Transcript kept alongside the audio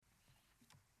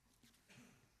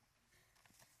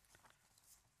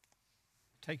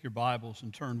take your Bibles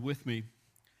and turn with me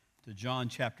to John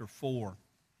chapter 4.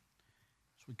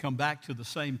 As we come back to the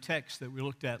same text that we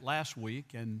looked at last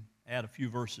week and add a few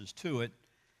verses to it,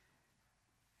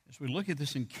 as we look at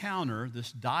this encounter,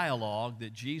 this dialogue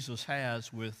that Jesus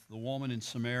has with the woman in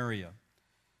Samaria,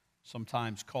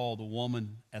 sometimes called the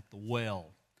woman at the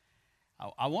well.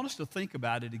 I want us to think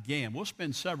about it again. We'll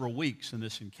spend several weeks in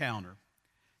this encounter.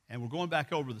 And we're going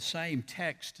back over the same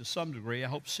text to some degree. I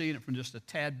hope seeing it from just a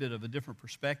tad bit of a different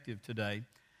perspective today.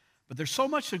 But there's so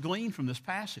much to glean from this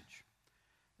passage.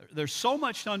 There's so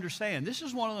much to understand. This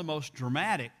is one of the most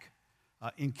dramatic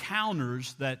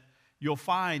encounters that you'll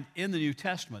find in the New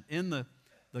Testament, in the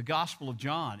Gospel of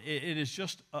John. It is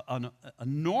just an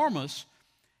enormous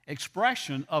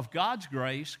expression of God's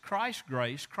grace,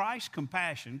 Christ's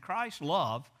compassion, Christ's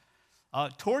love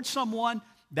towards someone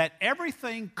that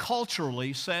everything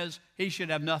culturally says he should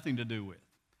have nothing to do with.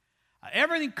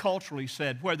 Everything culturally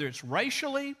said, whether it's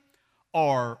racially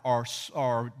or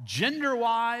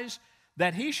gender-wise,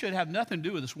 that he should have nothing to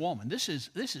do with this woman. This is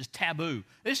taboo.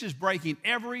 This is breaking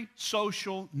every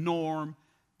social norm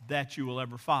that you will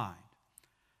ever find.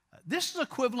 This is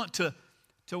equivalent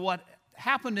to what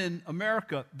happened in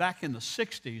America back in the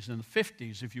 60s and the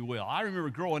 50s, if you will. I remember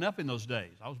growing up in those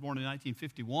days. I was born in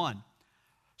 1951.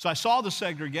 So I saw the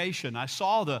segregation. I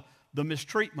saw the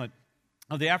mistreatment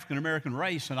of the African-American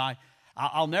race. And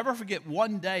I'll never forget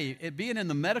one day it being in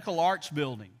the medical arts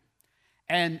building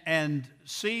and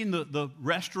seeing the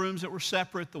restrooms that were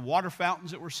separate, the water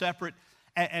fountains that were separate,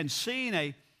 and seeing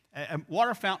a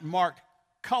water fountain marked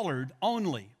colored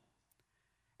only.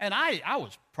 And I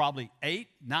was probably 8,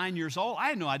 9 years old. I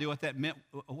had no idea what that meant,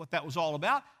 what that was all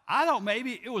about. I thought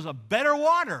maybe it was a better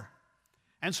water.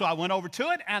 And so I went over to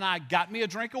it, and I got me a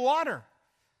drink of water.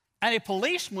 And a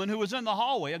policeman who was in the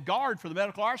hallway, a guard for the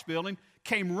medical arts building,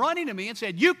 came running to me and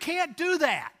said, "You can't do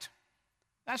that.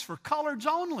 That's for coloreds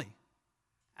only."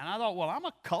 And I thought, well, I'm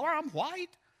a color. I'm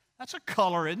white. That's a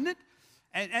color, isn't it?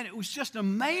 And it was just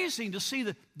amazing to see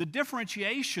the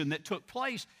differentiation that took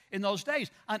place in those days.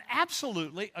 An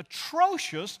absolutely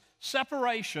atrocious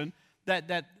separation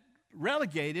that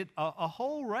relegated a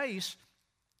whole race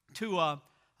to,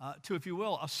 if you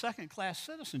will, a second-class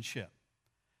citizenship.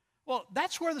 Well,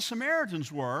 that's where the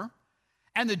Samaritans were,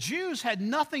 and the Jews had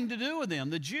nothing to do with them.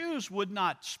 The Jews would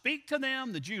not speak to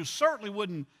them. The Jews certainly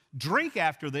wouldn't drink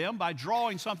after them by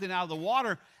drawing something out of the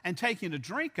water and taking a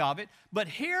drink of it. But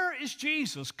here is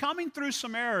Jesus coming through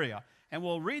Samaria, and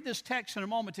we'll read this text in a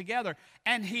moment together,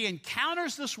 and he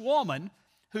encounters this woman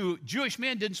who Jewish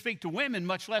men didn't speak to women,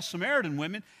 much less Samaritan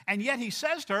women, and yet he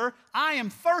says to her, "I am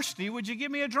thirsty, would you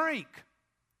give me a drink?"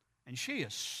 And she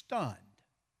is stunned,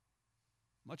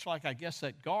 much like I guess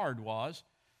that guard was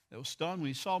that was stunned when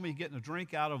he saw me getting a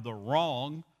drink out of the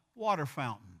wrong water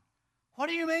fountain. "What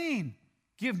do you mean,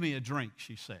 give me a drink?"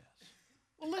 she says.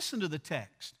 Well, listen to the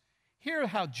text. Hear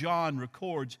how John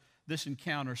records this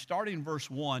encounter, starting in verse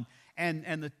 1.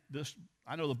 And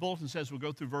I know the bulletin says we'll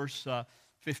go through verse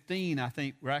 15. I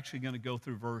think we're actually going to go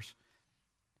through verse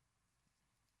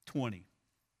 20.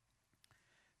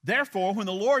 "Therefore, when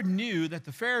the Lord knew that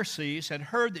the Pharisees had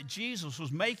heard that Jesus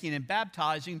was making and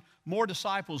baptizing more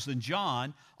disciples than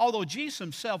John, although Jesus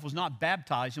himself was not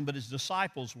baptizing, but his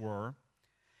disciples were,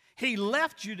 he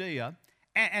left Judea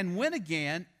and went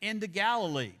again into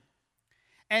Galilee.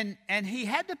 And he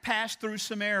had to pass through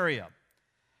Samaria.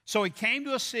 So he came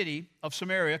to a city of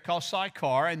Samaria called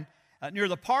Sychar, and near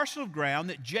the parcel of ground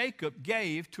that Jacob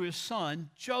gave to his son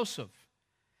Joseph.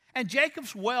 And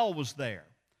Jacob's well was there.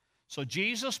 So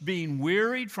Jesus, being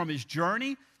wearied from his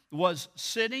journey, was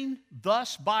sitting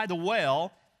thus by the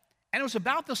well, and it was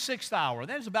about the 6th hour.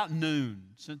 That is about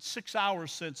noon, since 6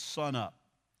 hours since sunup.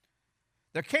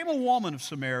 There came a woman of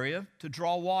Samaria to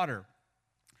draw water.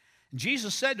 And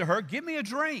Jesus said to her, "Give me a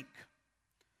drink."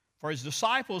 For his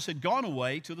disciples had gone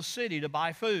away to the city to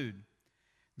buy food.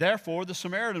 Therefore the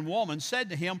Samaritan woman said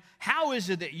to him, "How is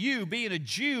it that you, being a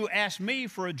Jew, ask me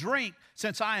for a drink,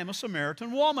 since I am a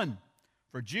Samaritan woman?"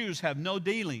 For Jews have no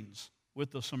dealings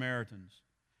with the Samaritans.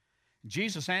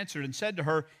 Jesus answered and said to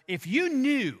her, If you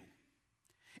knew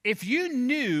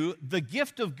the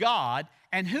gift of God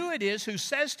and who it is who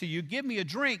says to you, 'Give me a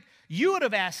drink,' you would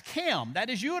have asked him." That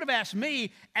is, you would have asked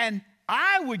me, "and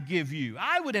I would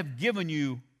have given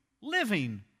you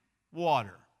living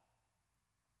water."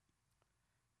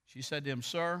 She said to him,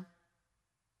 "Sir,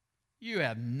 you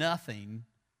have nothing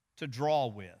to draw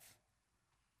with,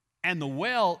 and the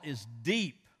well is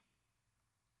deep.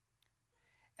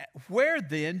 Where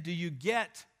then do you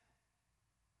get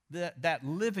that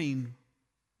living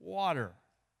water?"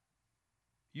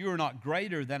 You are not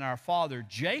greater than our father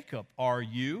Jacob, are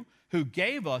you, who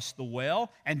gave us the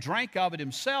well and drank of it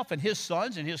himself and his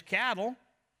sons and his cattle?"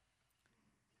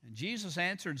 And Jesus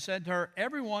answered and said to her,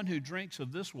 "Everyone who drinks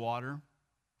of this water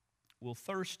will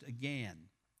thirst again.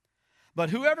 But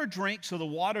whoever drinks of the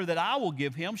water that I will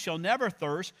give him shall never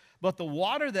thirst, but the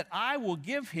water that I will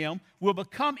give him will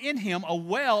become in him a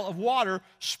well of water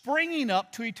springing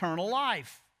up to eternal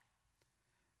life."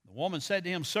 The woman said to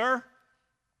him, "Sir,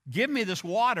 give me this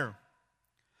water,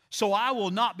 so I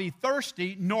will not be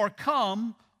thirsty, nor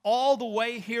come all the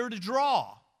way here to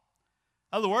draw."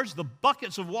 In other words, the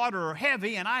buckets of water are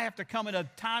heavy, and I have to come at a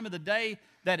time of the day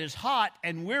that is hot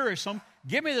and wearisome.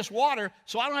 Give me this water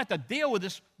so I don't have to deal with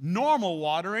this normal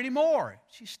water anymore.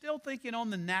 She's still thinking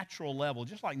on the natural level,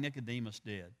 just like Nicodemus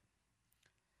did.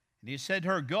 And he said to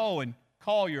her, "Go and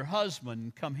call your husband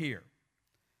and come here."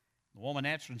 The woman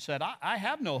answered and said, I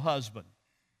have no husband."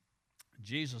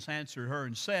 Jesus answered her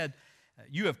and said,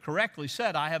 "You have correctly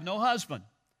said, I have no husband.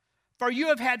 For you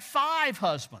have had 5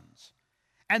 husbands,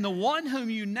 and the one whom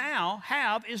you now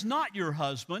have is not your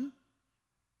husband.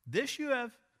 This you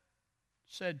have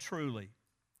said truly."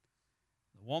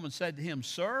 The woman said to him,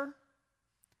 "Sir,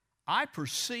 I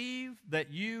perceive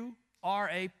that you are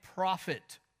a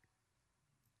prophet."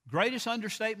 Greatest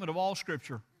understatement of all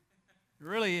Scripture. It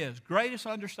really is. Greatest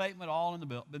understatement all in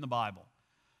the Bible.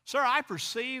 "Sir, I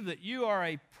perceive that you are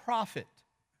a prophet.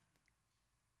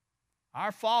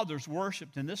 Our fathers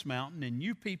worshipped in this mountain, and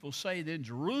you people say that in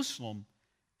Jerusalem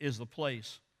is the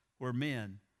place where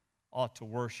men ought to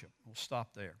worship." We'll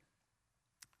stop there.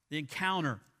 The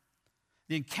encounter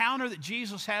that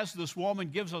Jesus has with this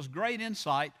woman gives us great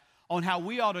insight on how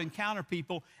we ought to encounter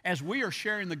people as we are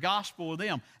sharing the gospel with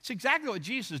them. It's exactly what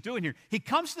Jesus is doing here. He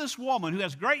comes to this woman who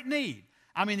has great need.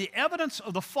 I mean, the evidence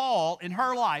of the fall in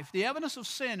her life, the evidence of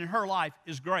sin in her life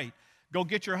is great. Go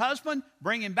get your husband,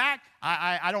 bring him back.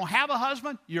 I don't have a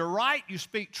husband. You're right. You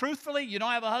speak truthfully. You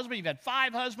don't have a husband. You've had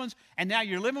 5 husbands, and now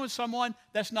you're living with someone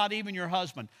that's not even your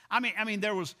husband. I mean,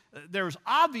 there was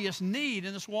obvious need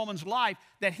in this woman's life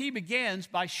that he begins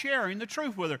by sharing the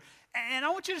truth with her. And I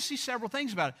want you to see several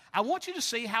things about it. I want you to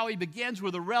see how he begins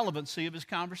with the relevancy of his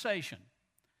conversation.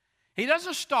 He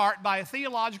doesn't start by a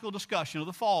theological discussion of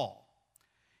the fall.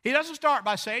 He doesn't start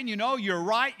by saying, you're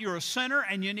right, you're a sinner,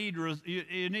 and you need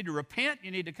to repent,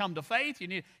 you need to come to faith.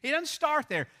 He doesn't start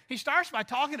there. He starts by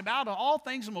talking about, of all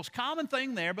things, the most common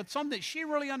thing there, but something that she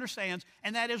really understands,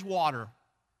 and that is water.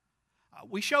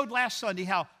 We showed last Sunday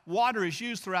how water is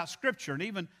used throughout Scripture, and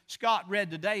even Scott read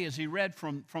today as he read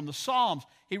from the Psalms.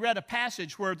 He read a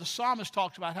passage where the psalmist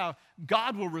talks about how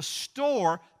God will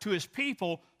restore to his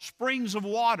people springs of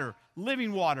water,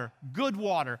 living water, good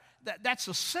water. That's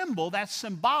a symbol, that's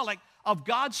symbolic of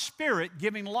God's Spirit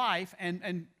giving life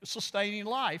and sustaining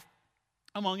life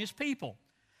among his people.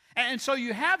 And so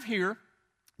you have here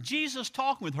Jesus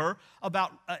talking with her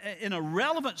about, in a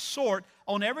relevant sort,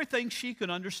 on everything she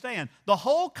could understand. The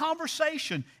whole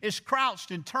conversation is crouched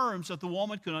in terms that the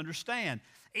woman could understand.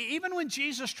 Even when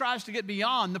Jesus tries to get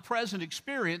beyond the present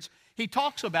experience, he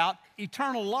talks about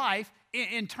eternal life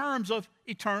in terms of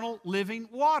eternal living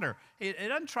water. It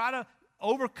doesn't try to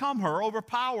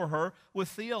overpower her with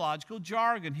theological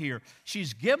jargon here.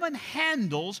 She's given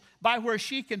handles by where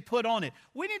she can put on it.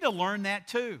 We need to learn that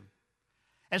too.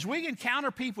 As we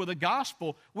encounter people with the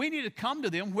gospel, we need to come to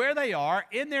them where they are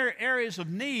in their areas of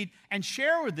need and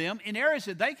share with them in areas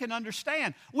that they can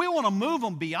understand. We want to move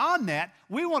them beyond that.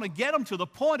 We want to get them to the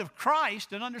point of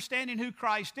Christ and understanding who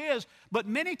Christ is. But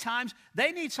many times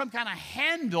they need some kind of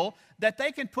handle that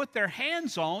they can put their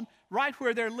hands on right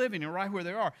where they're living and right where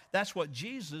they are. That's what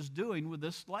Jesus is doing with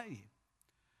this lady.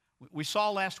 We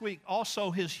saw last week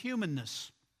also his humanness,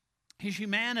 his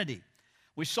humanity.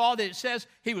 We saw that it says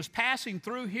he was passing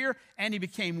through here and he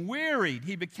became wearied.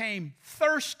 He became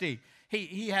thirsty.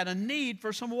 He had a need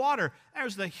for some water.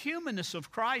 There's the humanness of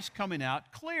Christ coming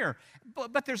out clear.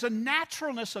 But there's a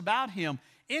naturalness about him.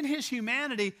 In his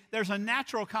humanity, there's a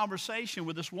natural conversation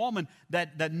with this woman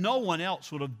that no one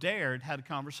else would have dared had a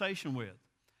conversation with.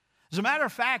 As a matter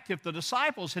of fact, if the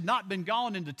disciples had not been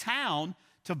gone into town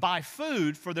to buy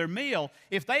food for their meal,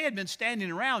 if they had been standing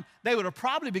around, they would have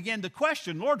probably begun to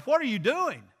question, "Lord, what are you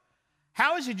doing?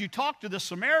 How is it you talk to this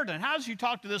Samaritan? How is it you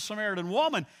talk to this Samaritan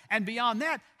woman? And beyond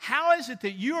that, how is it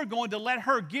that you are going to let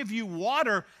her give you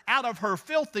water out of her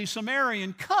filthy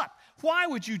Samaritan cup? Why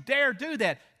would you dare do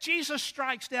that?" Jesus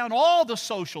strikes down all the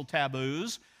social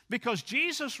taboos because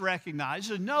Jesus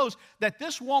recognizes and knows that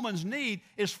this woman's need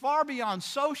is far beyond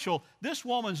social. This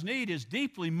woman's need is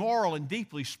deeply moral and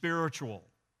deeply spiritual.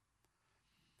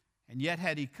 And yet,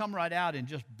 had he come right out and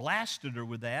just blasted her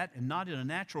with that and not in a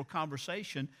natural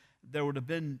conversation, there would have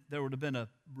been a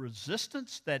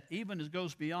resistance that even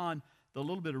goes beyond the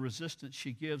little bit of resistance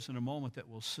she gives in a moment that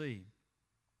we'll see.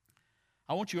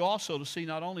 I want you also to see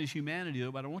not only his humanity,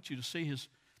 but I want you to see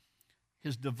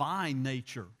his divine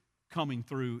nature coming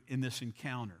through in this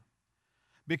encounter.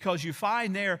 Because you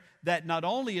find there that not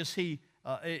only is he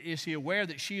aware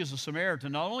that she is a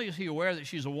Samaritan, not only is he aware that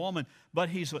she's a woman, but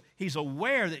he's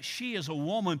aware that she is a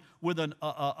woman with an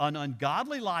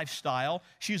ungodly lifestyle.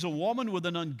 She's a woman with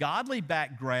an ungodly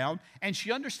background, and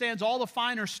she understands all the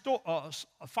finer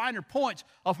points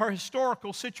of her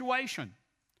historical situation.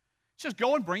 Just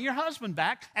go and bring your husband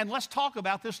back, and let's talk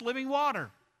about this living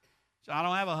water. So, I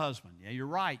don't have a husband. Yeah, you're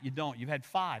right, you don't. You've had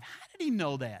 5. How did he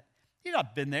know that? He'd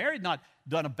not been there. He'd not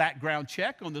done a background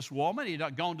check on this woman. He'd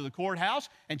not gone to the courthouse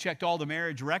and checked all the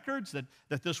marriage records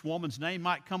that this woman's name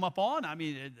might come up on. I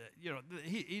mean,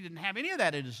 he didn't have any of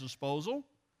that at his disposal.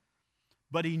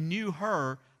 But he knew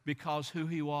her because who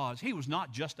he was. He was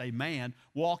not just a man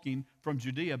walking from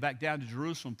Judea back down to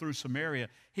Jerusalem through Samaria.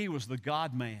 He was the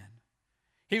God-man.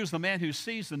 He was the man who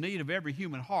sees the need of every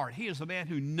human heart. He is the man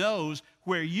who knows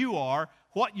where you are,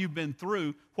 what you've been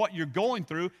through, what you're going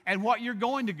through, and what you're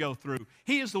going to go through.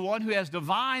 He is the one who has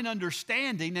divine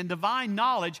understanding and divine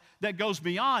knowledge that goes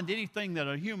beyond anything that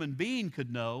a human being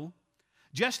could know.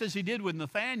 Just as he did with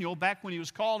Nathanael back when he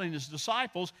was calling his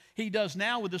disciples, he does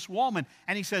now with this woman.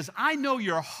 And he says, I know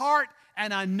your heart,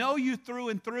 and I know you through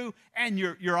and through, and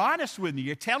you're honest with me.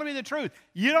 You're telling me the truth.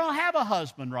 You don't have a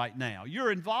husband right now.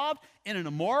 You're involved in an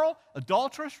immoral,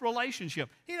 adulterous relationship.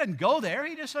 He doesn't go there.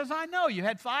 He just says, I know. You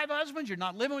had 5 husbands. You're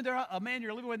not living with a man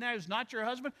you're living with now who's not your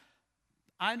husband.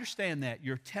 I understand that.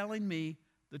 You're telling me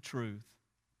the truth.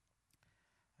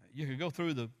 You could go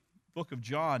through the book of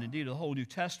John, indeed the whole New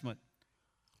Testament,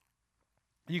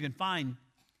 and you can find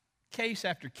case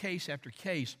after case after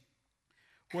case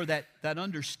where that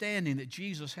understanding that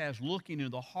Jesus has looking into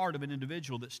the heart of an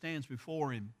individual that stands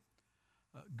before him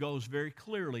goes very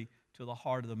clearly to the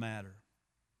heart of the matter.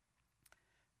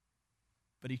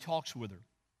 But he talks with her.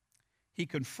 He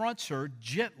confronts her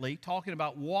gently, talking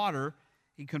about water.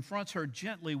 He confronts her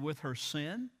gently with her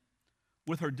sin,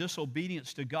 with her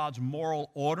disobedience to God's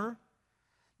moral order.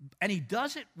 And he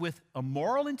does it with a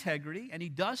moral integrity, and he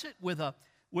does it with a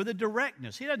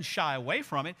directness. He doesn't shy away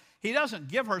from it. He doesn't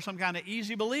give her some kind of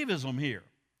easy believism here.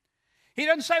 He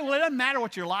doesn't say, well, it doesn't matter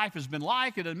what your life has been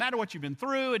like. It doesn't matter what you've been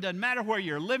through. It doesn't matter where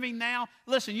you're living now.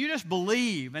 Listen, you just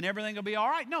believe and everything will be all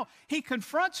right. No, he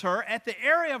confronts her at the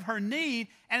area of her need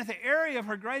and at the area of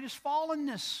her greatest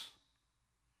fallenness.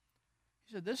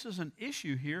 He said, this is an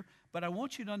issue here, but I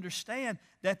want you to understand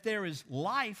that there is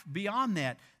life beyond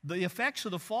that. The effects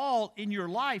of the fall in your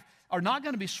life are not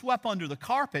going to be swept under the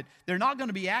carpet. They're not going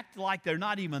to be acted like they're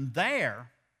not even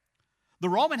there. The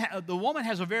woman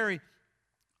has a very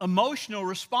emotional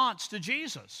response to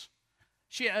Jesus.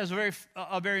 She has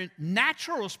a very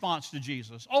natural response to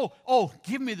Jesus. Oh,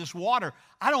 give me this water.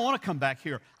 I don't want to come back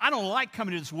here. I don't like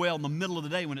coming to this well in the middle of the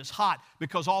day when it's hot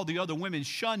because all the other women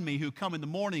shun me who come in the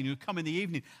morning, who come in the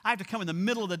evening. I have to come in the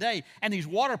middle of the day, and these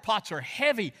water pots are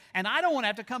heavy, and I don't want to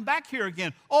have to come back here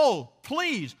again. Oh,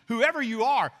 please, whoever you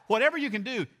are, whatever you can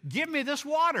do, give me this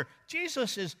water.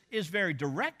 Jesus is very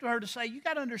direct to her to say, you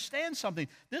got to understand something.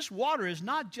 This water is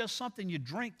not just something you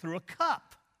drink through a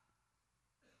cup.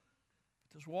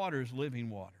 This water is living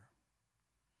water.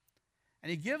 And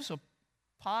he gives a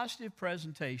positive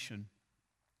presentation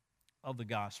of the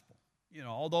gospel. You know,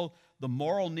 although the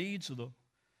moral needs of the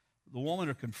woman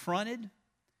are confronted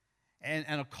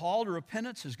and a call to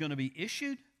repentance is going to be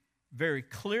issued very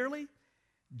clearly,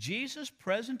 Jesus'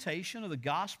 presentation of the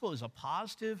gospel is a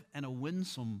positive and a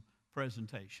winsome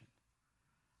presentation.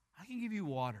 I can give you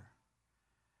water.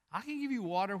 I can give you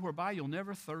water whereby you'll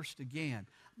never thirst again.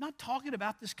 I'm not talking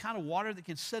about this kind of water that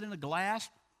can sit in a glass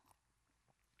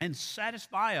and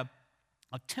satisfy a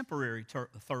temporary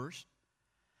thirst.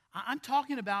 I'm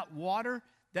talking about water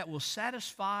that will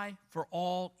satisfy for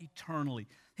all eternally.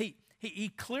 He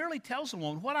clearly tells the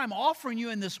woman, what I'm offering you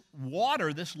in this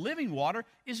water, this living water,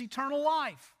 is eternal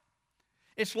life.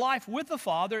 It's life with the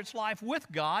Father. It's life with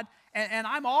God. And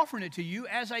I'm offering it to you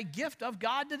as a gift of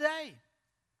God today.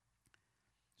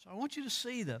 So I want you to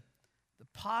see the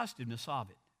positiveness of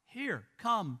it. Here,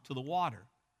 come to the water.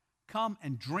 Come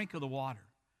and drink of the water.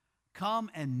 Come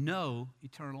and know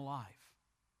eternal life.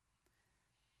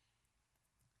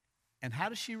 And how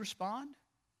does she respond?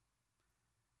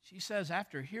 She says,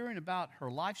 after hearing about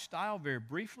her lifestyle very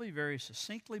briefly, very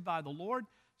succinctly by the Lord,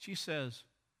 she says,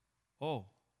 oh,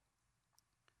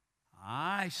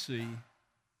 I see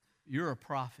you're a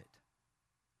prophet.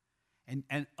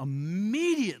 And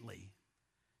immediately,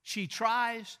 she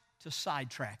tries to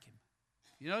sidetrack him.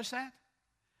 You notice that?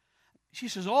 She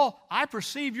says, oh, I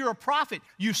perceive you're a prophet.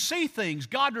 You see things.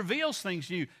 God reveals things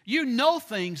to you. You know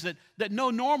things that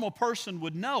no normal person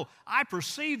would know. I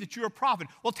perceive that you're a prophet.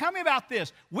 Well, tell me about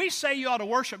this. We say you ought to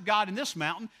worship God in this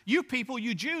mountain. You people,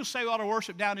 you Jews, say you ought to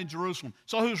worship down in Jerusalem.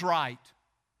 So who's right?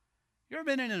 You ever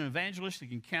been in an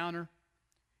evangelistic encounter?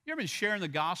 You ever been sharing the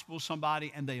gospel with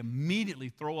somebody and they immediately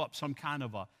throw up some kind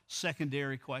of a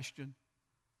secondary question?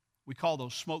 We call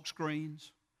those smoke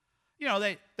screens. You know,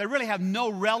 they really have no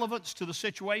relevance to the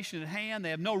situation at hand. They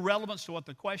have no relevance to what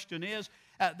the question is.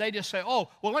 They just say, oh,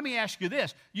 well, let me ask you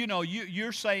this. You know,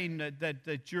 you're saying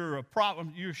that you're a prophet,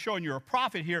 you're showing you're a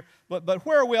prophet here, but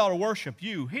where are we ought to worship?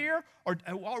 You here, or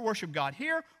worship God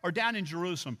here, or down in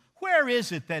Jerusalem? Where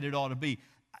is it that it ought to be?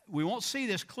 We won't see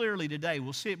this clearly today.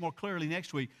 We'll see it more clearly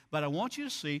next week. But I want you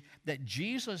to see that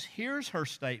Jesus hears her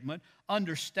statement,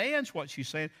 understands what she's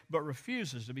saying, but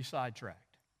refuses to be sidetracked.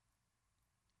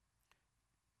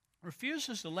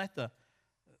 Refuses to let the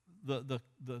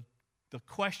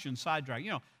question sidetrack.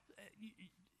 You know,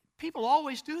 people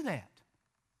always do that.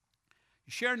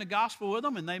 You're sharing the gospel with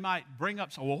them, and they might bring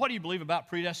up, well, what do you believe about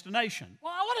predestination?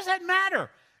 Well, what does that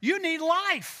matter? You need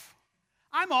life.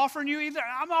 I'm offering you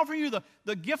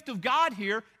the gift of God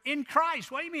here in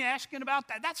Christ. What do you mean asking about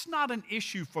that? That's not an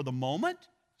issue for the moment.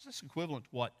 That's equivalent to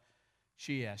what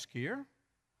she asked here.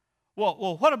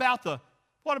 Well, what about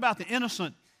the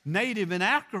innocent native in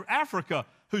Africa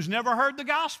who's never heard the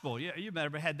gospel? You've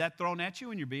never had that thrown at you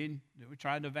when you're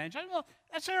trying to evangelize? Well,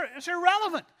 that's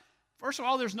irrelevant. First of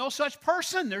all, there's no such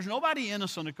person. There's nobody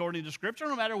innocent according to Scripture,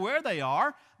 no matter where they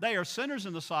are. They are sinners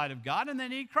in the sight of God, and they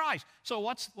need Christ. So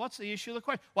what's the issue of the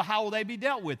question? Well, how will they be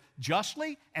dealt with?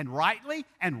 Justly and rightly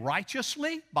and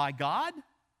righteously by God?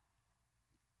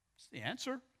 That's the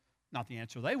answer. Not the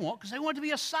answer they want, because they want it to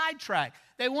be a sidetrack.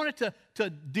 They want it to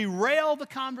derail the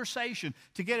conversation,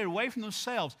 to get it away from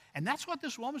themselves. And that's what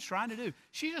this woman's trying to do.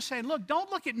 She's just saying, look, don't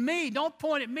look at me. Don't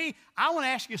point at me. I want to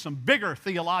ask you some bigger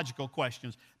theological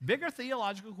questions. Bigger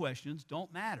theological questions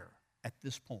don't matter at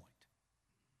this point.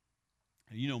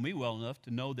 And you know me well enough to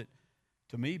know that,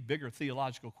 to me, bigger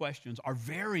theological questions are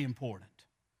very important,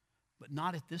 but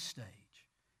not at this stage,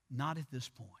 not at this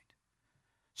point.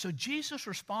 So Jesus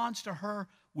responds to her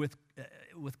with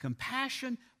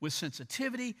compassion, with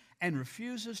sensitivity, and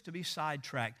refuses to be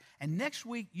sidetracked. And next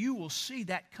week, you will see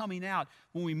that coming out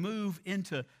when we move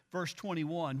into verse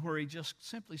 21, where he just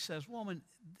simply says, woman,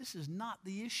 this is not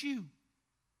the issue.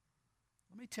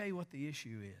 Let me tell you what the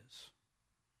issue is.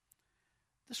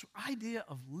 This idea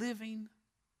of living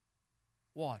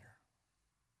water.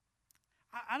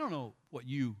 I don't know what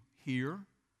you hear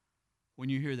when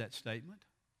you hear that statement.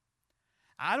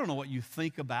 I don't know what you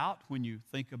think about when you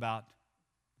think about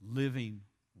living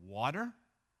water.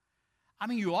 I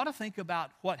mean, you ought to think about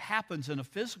what happens in a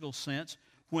physical sense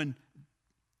when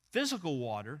physical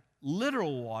water,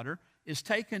 literal water, is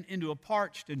taken into a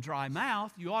parched and dry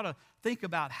mouth. You ought to think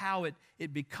about how it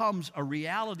becomes a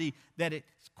reality that it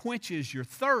quenches your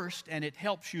thirst, and it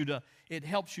helps you to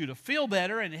feel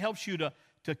better, and it helps you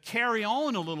to carry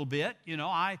on a little bit. You know,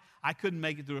 I couldn't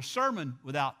make it through a sermon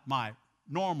without my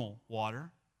normal water.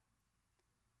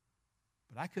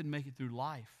 But I couldn't make it through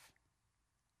life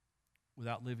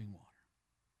without living water.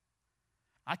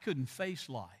 I couldn't face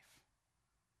life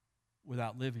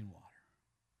without living water.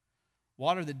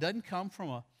 Water that doesn't come from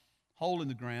a hole in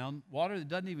the ground, water that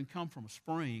doesn't even come from a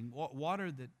spring,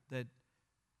 water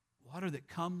that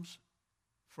comes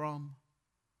from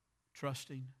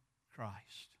trusting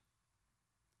Christ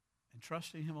and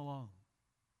trusting Him alone.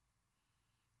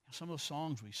 Some of the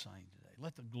songs we sang today.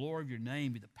 Let the glory of your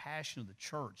name be the passion of the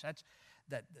church.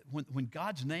 When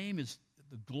God's name is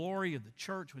the glory of the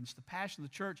church, when it's the passion of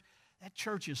the church, that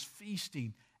church is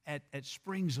feasting at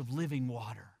springs of living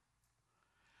water.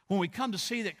 When we come to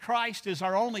see that Christ is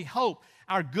our only hope,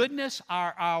 our goodness,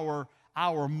 our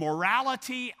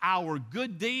morality, our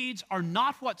good deeds are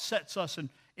not what sets us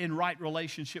in right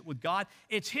relationship with God.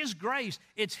 It's His grace.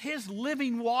 It's His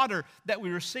living water that we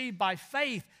receive by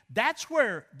faith. That's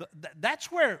where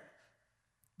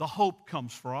the hope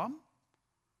comes from.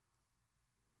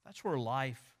 That's where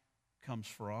life comes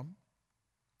from.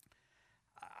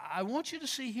 I want you to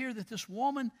see here that this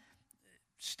woman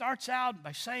starts out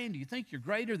by saying, do you think you're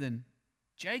greater than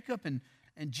Jacob?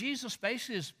 And Jesus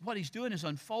basically what he's doing is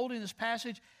unfolding this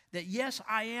passage that yes,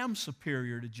 I am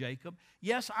superior to Jacob.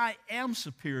 Yes, I am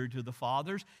superior to the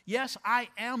fathers. Yes, I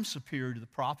am superior to the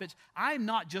prophets. I'm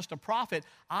not just a prophet.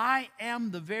 I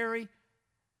am the very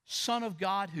Son of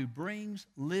God who brings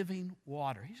living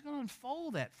water. He's going to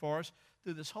unfold that for us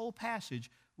through this whole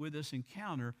passage with this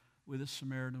encounter with this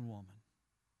Samaritan woman.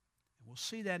 We'll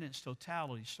see that in its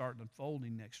totality starting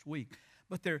unfolding next week.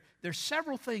 But there's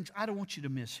several things I don't want you to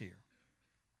miss here.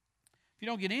 If you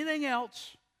don't get anything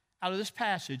else out of this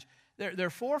passage, there are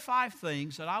 4 or 5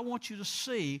 things that I want you to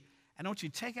see, and I want you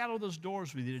to take out of those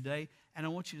doors with you today, and I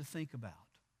want you to think about.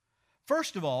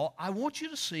 First of all, I want you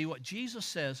to see what Jesus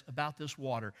says about this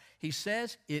water. He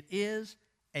says it is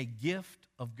a gift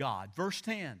of God. Verse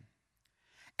 10,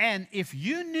 and if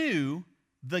you knew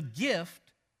the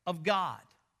gift of God,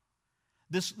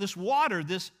 this water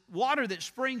that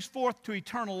springs forth to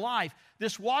eternal life,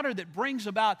 this water that brings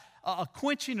about a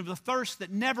quenching of the thirst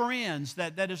that never ends,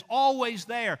 that is always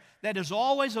there, that is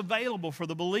always available for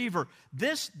the believer.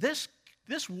 This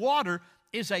water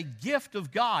is a gift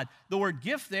of God. The word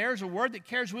gift there is a word that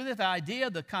carries with it the idea,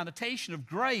 the connotation of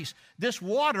grace. This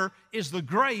water is the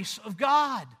grace of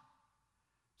God.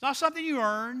 It's not something you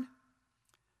earn.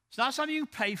 It's not something you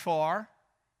pay for.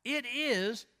 It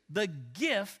is the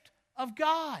gift of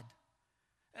God.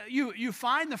 You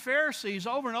find the Pharisees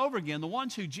over and over again, the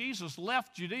ones who Jesus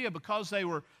left Judea because they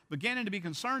were beginning to be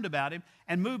concerned about him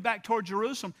and moved back toward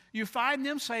Jerusalem. You find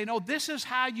them saying, oh, this is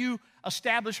how you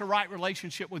establish a right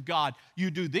relationship with God.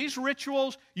 You do these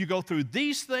rituals, you go through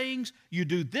these things, you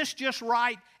do this just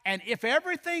right, and if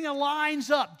everything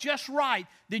aligns up just right,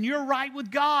 then you're right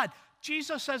with God.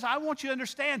 Jesus says, I want you to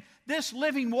understand this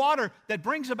living water that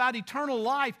brings about eternal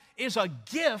life is a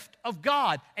gift of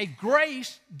God, a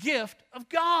grace gift of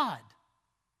God.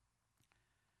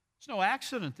 It's no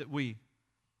accident that we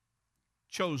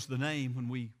chose the name when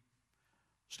we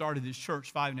started this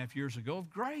church 5.5 years ago of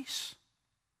Grace.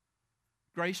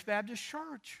 Grace Baptist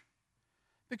Church.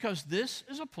 Because this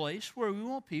is a place where we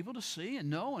want people to see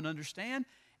and know and understand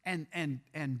and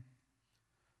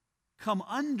come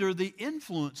under the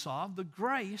influence of the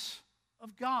grace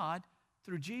of God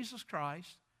through Jesus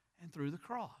Christ and through the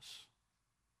cross.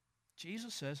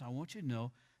 Jesus says, I want you to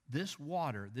know this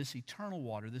water, this eternal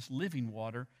water, this living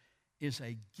water is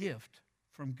a gift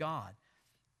from God.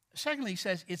 Secondly, he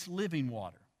says it's living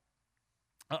water.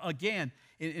 Again,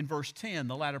 in verse 10,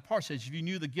 the latter part says, if you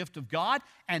knew the gift of God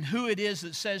and who it is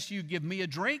that says to you, give me a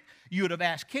drink, you would have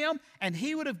asked him, and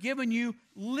he would have given you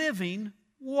living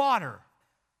water.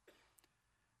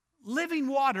 Living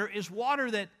water is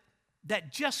water that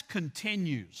just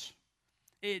continues.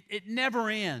 It never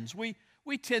ends. We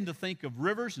tend to think of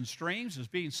rivers and streams as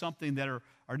being something that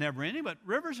are never ending, but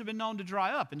rivers have been known to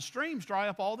dry up, and streams dry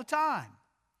up all the time.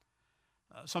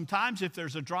 Sometimes if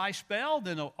there's a dry spell,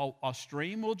 then a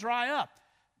stream will dry up.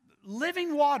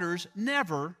 Living waters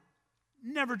never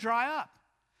dry up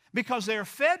because they're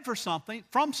fed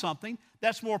from something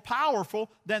that's more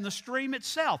powerful than the stream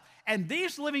itself. And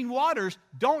these living waters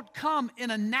don't come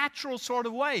in a natural sort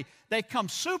of way. They come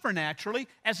supernaturally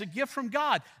as a gift from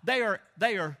God. They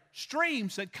are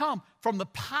streams that come from the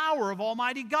power of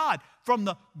Almighty God, from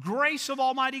the grace of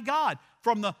Almighty God,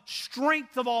 from the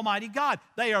strength of Almighty God.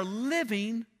 They are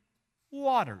living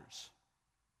waters.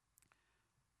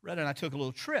 Retta and I took a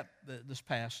little trip this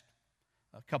past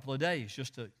couple of days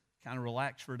just to kind of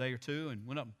relax for a day or two, and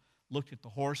went up and looked at the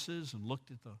horses and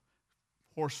looked at the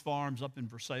horse farms up in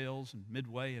Versailles and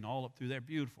Midway and all up through there.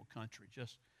 Beautiful country.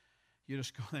 You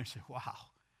just go there and say, wow,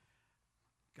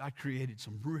 God created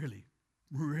some really,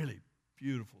 really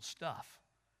beautiful stuff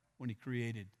when he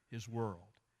created his world.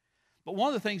 But one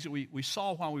of the things that we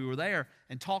saw while we were there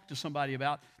and talked to somebody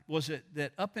about was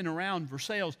that up and around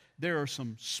Versailles, there are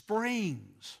some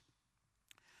springs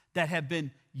that have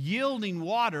been yielding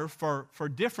water for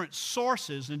different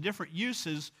sources and different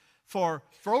uses for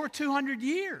over 200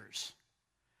 years.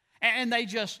 And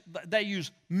they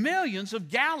use millions of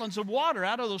gallons of water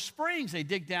out of those springs. They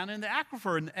dig down in the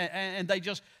aquifer, and they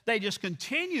just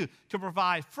continue to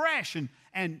provide fresh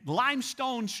and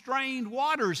limestone-strained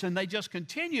waters, and they just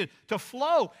continue to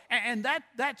flow. And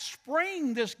that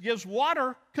spring just gives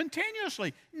water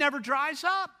continuously, never dries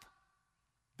up.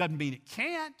 Doesn't mean it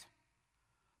can't.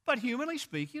 But humanly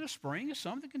speaking, a spring is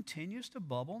something that continues to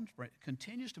bubble and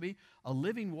continues to be a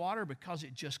living water because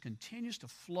it just continues to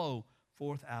flow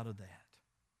forth out of that.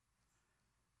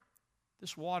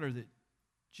 This water that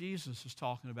Jesus is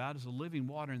talking about is a living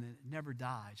water, and it never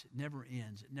dies, it never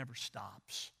ends, it never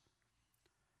stops.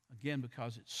 Again,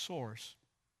 because its source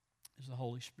is the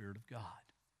Holy Spirit of God.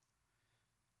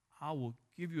 I will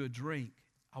give you a drink.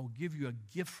 I will give you a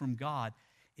gift from God.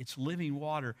 It's living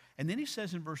water. And then he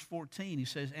says in verse 14, he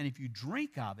says, and if you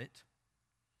drink of it,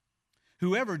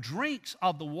 whoever drinks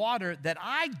of the water that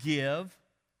I give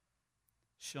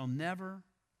shall never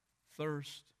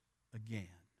thirst again.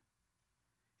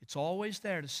 It's always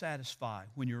there to satisfy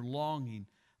when you're longing.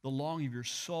 The longing of your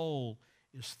soul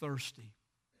is thirsty.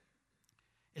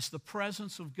 It's the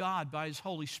presence of God by His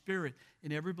Holy Spirit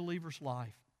in every believer's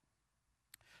life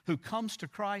who comes to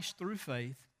Christ through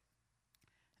faith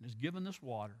and is given this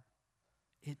water.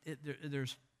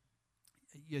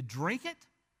 You drink it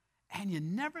and you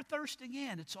never thirst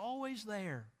again. It's always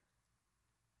there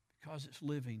because it's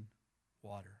living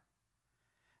water.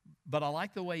 But I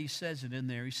like the way he says it in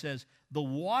there. He says, the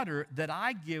water that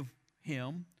I give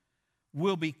him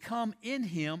will become in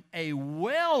him a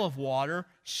well of water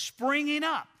springing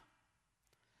up.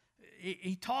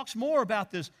 He talks more about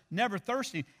this never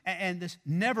thirsting and this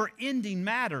never-ending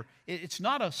matter. It's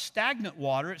not a stagnant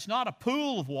water. It's not a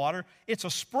pool of water. It's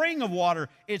a spring of water.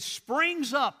 It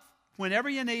springs up whenever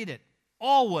you need it,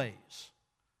 always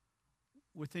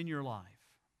within your life.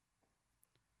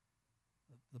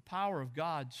 The power of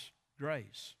God's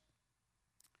grace,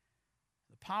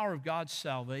 the power of God's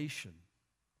salvation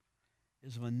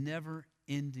is of a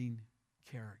never-ending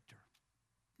character.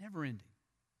 Never-ending.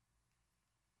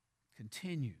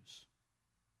 Continues.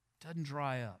 Doesn't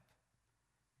dry up.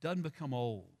 Doesn't become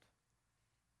old.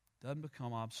 Doesn't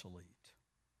become obsolete.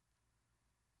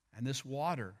 And this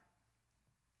water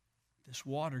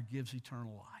gives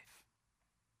eternal life.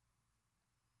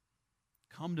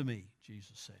 Come to me,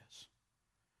 Jesus says.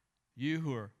 You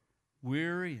who are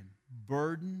weary and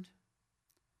burdened,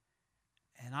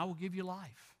 and I will give you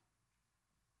life.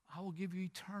 I will give you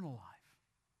eternal life.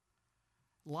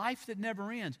 Life that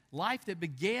never ends. Life that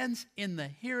begins in the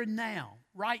here and now,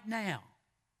 right now.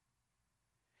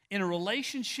 In a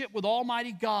relationship with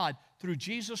Almighty God through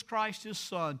Jesus Christ, His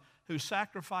Son, who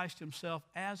sacrificed Himself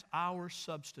as our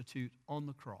substitute on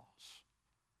the cross.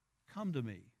 Come to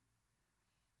me.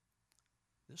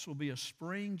 This will be a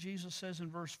spring, Jesus says in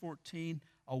verse 14,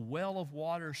 a well of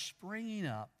water springing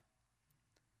up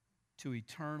to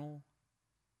eternal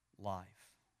life.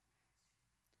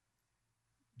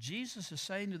 Jesus is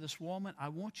saying to this woman, I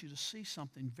want you to see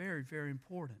something very, very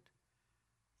important.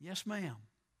 Yes, ma'am.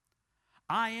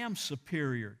 I am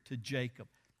superior to Jacob.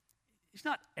 He's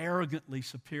not arrogantly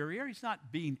superior. He's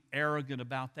not being arrogant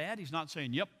about that. He's not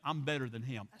saying, yep, I'm better than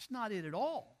him. That's not it at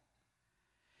all.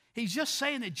 He's just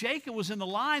saying that Jacob was in the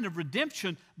line of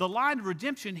redemption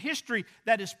history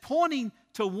that is pointing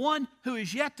to one who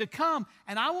is yet to come.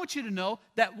 And I want you to know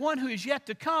that one who is yet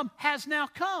to come has now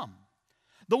come.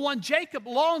 The one Jacob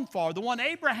longed for, the one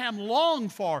Abraham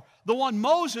longed for, the one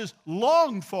Moses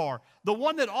longed for, the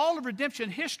one that all of redemption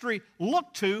history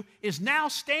looked to is now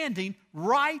standing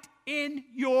right in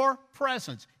your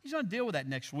presence. He's going to deal with that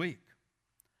next week.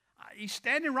 He's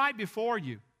standing right before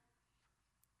you.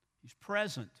 He's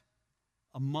present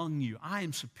among you. I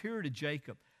am superior to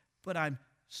Jacob, but I'm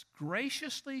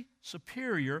graciously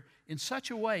superior in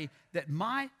such a way that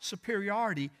my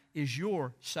superiority is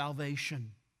your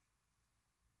salvation.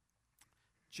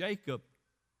 Jacob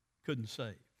couldn't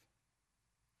save.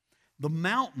 The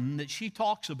mountain that she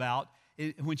talks about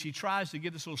when she tries to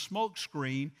give this little smoke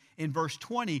screen in verse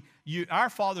 20, our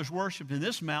fathers worshiped in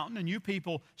this mountain, and you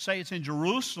people say it's in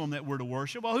Jerusalem that we're to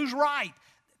worship. Well, who's right?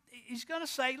 He's going to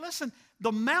say, listen,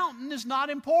 the mountain is not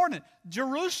important.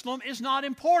 Jerusalem is not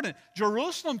important.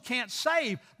 Jerusalem can't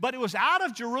save, but it was out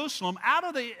of Jerusalem, out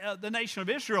of the nation of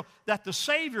Israel, that the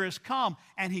Savior has come,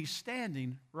 and He's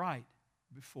standing right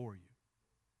before you.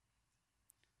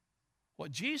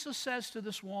 What Jesus says to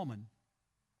this woman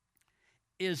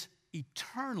is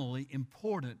eternally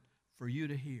important for you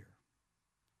to hear.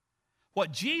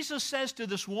 What Jesus says to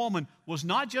this woman was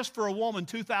not just for a woman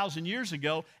 2,000 years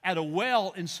ago at a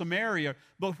well in Samaria,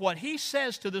 but what He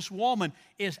says to this woman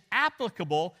is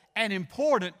applicable and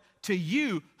important to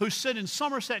you who sit in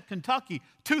Somerset, Kentucky,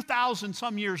 2,000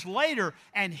 some years later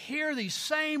and hear these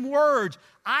same words.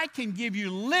 I can give you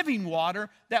living water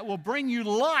that will bring you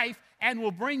life and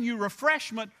will bring you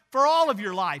refreshment for all of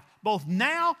your life, both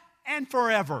now and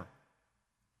forever.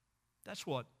 That's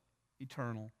what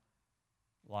eternal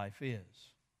life is.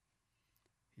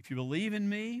 If you believe in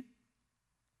me,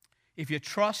 if you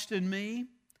trust in me,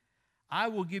 I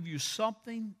will give you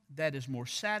something that is more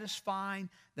satisfying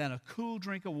than a cool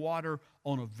drink of water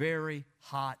on a very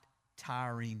hot,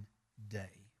 tiring day.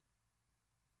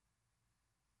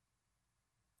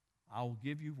 I will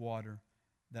give you water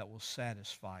that will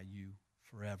satisfy you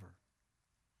forever.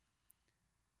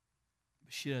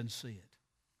 But she doesn't see it.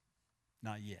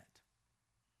 Not yet.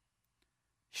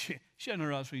 She doesn't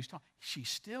realize what he's talking. She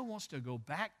still wants to go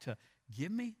back to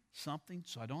give me something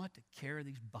so I don't have to carry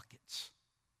these buckets.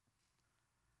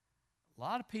 A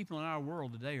lot of people in our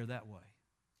world today are that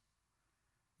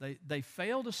way. They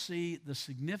fail to see the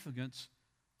significance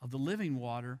of the living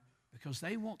water because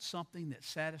they want something that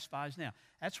satisfies now.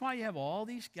 That's why you have all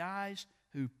these guys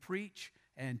who preach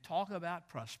and talk about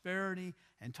prosperity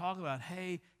and talk about,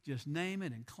 hey, just name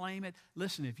it and claim it.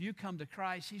 Listen, if you come to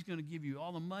Christ, He's going to give you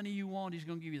all the money you want. He's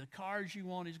going to give you the cars you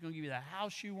want. He's going to give you the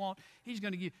house you want. He's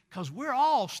going to give, because we're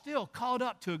all still caught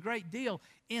up to a great deal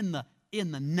in the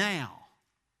now,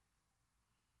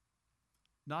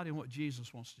 not in what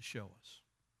Jesus wants to show us.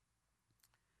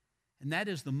 And that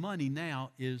is, the money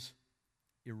now is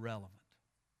irrelevant.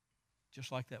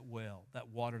 Just like that well, that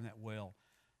water in that well,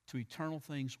 to eternal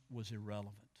things was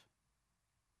irrelevant.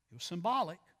 It was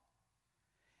symbolic.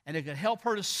 And it could help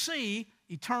her to see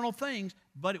eternal things,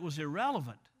 but it was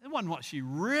irrelevant. It wasn't what she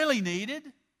really needed,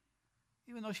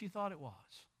 even though she thought it was.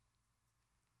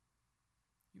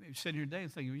 You may be sitting here today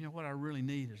and thinking, you know, what I really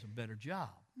need is a better job.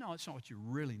 No, it's not what you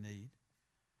really need.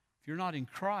 If you're not in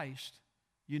Christ,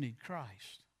 you need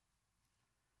Christ.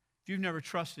 If you've never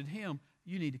trusted Him,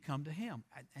 you need to come to Him.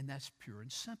 And that's pure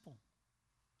and simple.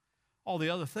 All the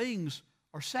other things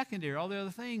are secondary. All the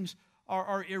other things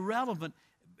are irrelevant,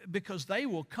 because they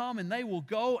will come and they will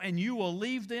go, and you will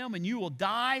leave them and you will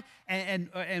die.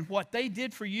 And what they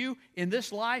did for you in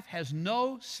this life has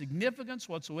no significance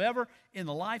whatsoever in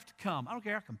the life to come. I don't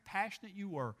care how compassionate you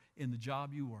were in the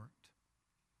job you worked.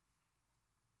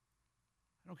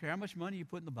 I don't care how much money you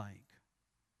put in the bank.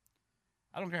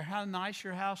 I don't care how nice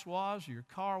your house was or your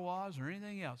car was or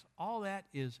anything else. All that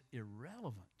is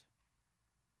irrelevant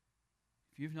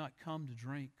if you've not come to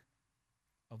drink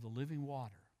of the living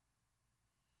water.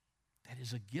 That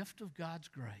is a gift of God's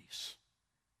grace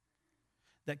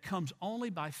that comes only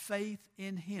by faith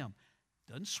in Him.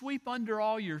 Doesn't sweep under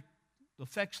all the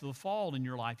effects of the fall in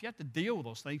your life. You have to deal with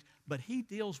those things, but He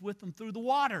deals with them through the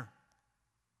water.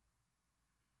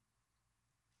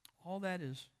 All that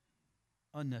is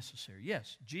unnecessary.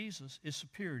 Yes, Jesus is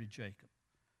superior to Jacob,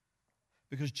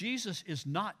 because Jesus is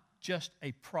not just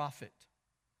a prophet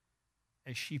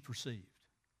as she perceived.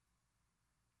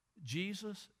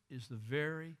 Jesus is the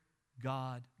very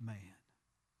God-man.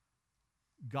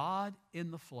 God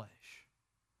in the flesh,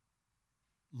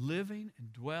 living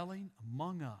and dwelling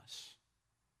among us,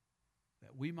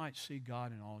 that we might see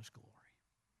God in all His glory.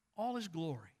 All His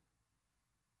glory.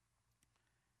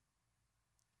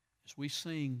 As we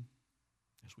sang,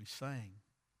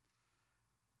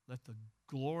 let the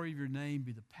glory of your name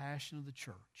be the passion of the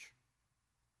church.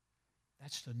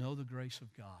 That's to know the grace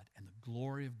of God and the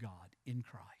glory of God in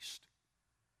Christ.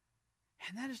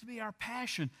 And that is to be our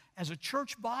passion as a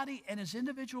church body and as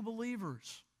individual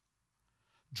believers.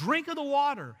 Drink of the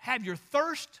water. Have your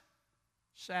thirst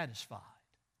satisfied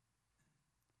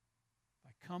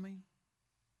by coming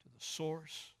to the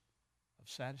source of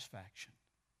satisfaction.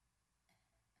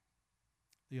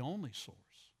 The only source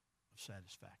of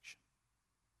satisfaction.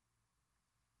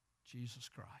 Jesus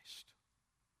Christ,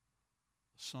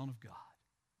 the Son of God.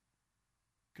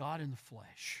 God in the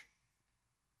flesh,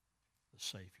 the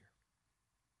Savior.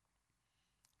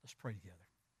 Let's pray together.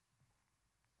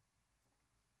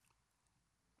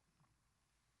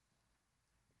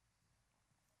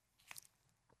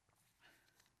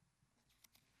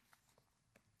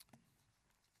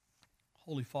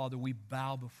 Holy Father, we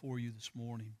bow before you this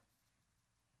morning,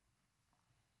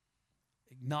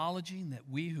 acknowledging that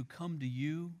we who come to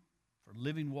you for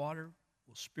living water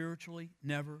will spiritually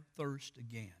never thirst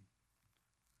again.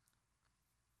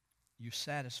 You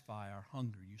satisfy our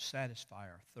hunger. You satisfy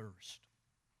our thirst.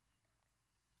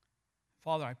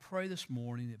 Father, I pray this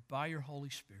morning that by your Holy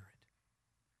Spirit,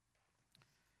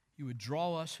 you would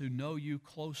draw us who know you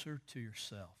closer to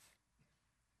yourself.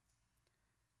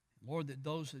 Lord, that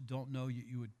those that don't know you,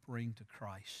 you would bring to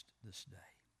Christ this day.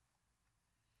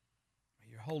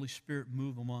 May your Holy Spirit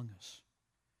move among us.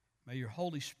 May your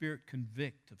Holy Spirit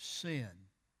convict of sin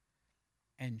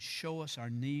and show us our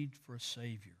need for a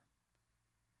Savior.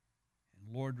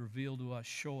 And Lord, reveal to us,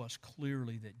 show us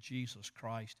clearly that Jesus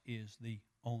Christ is the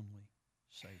only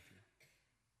Savior.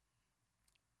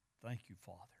 Thank you,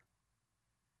 Father.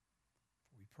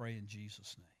 For we pray in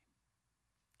Jesus' name.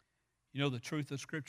 You know, the truth of Scripture